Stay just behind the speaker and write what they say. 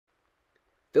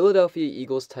Philadelphia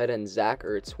Eagles tight end Zach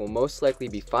Ertz will most likely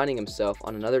be finding himself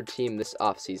on another team this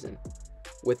offseason.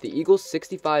 With the Eagles'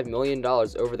 $65 million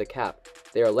over the cap,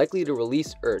 they are likely to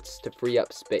release Ertz to free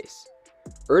up space.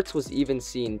 Ertz was even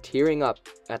seen tearing up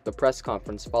at the press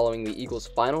conference following the Eagles'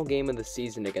 final game of the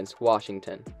season against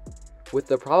Washington. With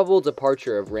the probable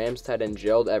departure of Rams tight end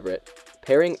Gerald Everett,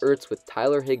 pairing Ertz with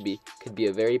Tyler Higbee could be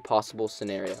a very possible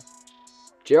scenario.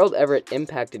 Gerald Everett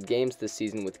impacted games this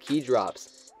season with key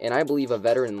drops, and I believe a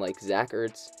veteran like Zach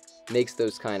Ertz makes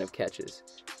those kind of catches.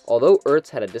 Although Ertz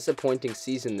had a disappointing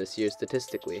season this year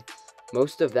statistically,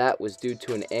 most of that was due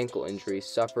to an ankle injury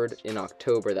suffered in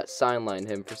October that sidelined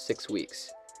him for 6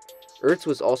 weeks. Ertz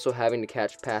was also having to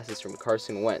catch passes from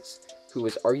Carson Wentz, who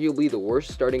was arguably the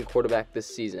worst starting quarterback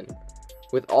this season.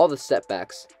 With all the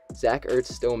setbacks, Zach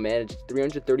Ertz still managed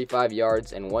 335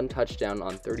 yards and 1 touchdown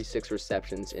on 36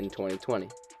 receptions in 2020.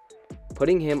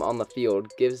 Putting him on the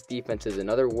field gives defenses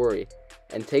another worry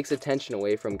and takes attention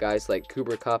away from guys like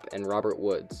Cooper Kupp and Robert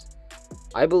Woods.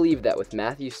 I believe that with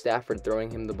Matthew Stafford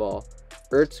throwing him the ball,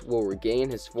 Ertz will regain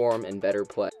his form and better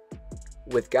play.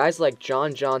 With guys like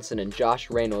John Johnson and Josh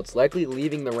Reynolds likely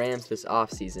leaving the Rams this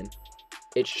offseason,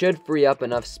 it should free up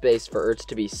enough space for Ertz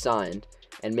to be signed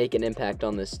and make an impact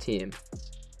on this team.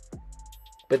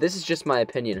 But this is just my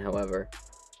opinion, however,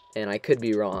 and I could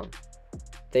be wrong.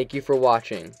 Thank you for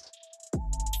watching.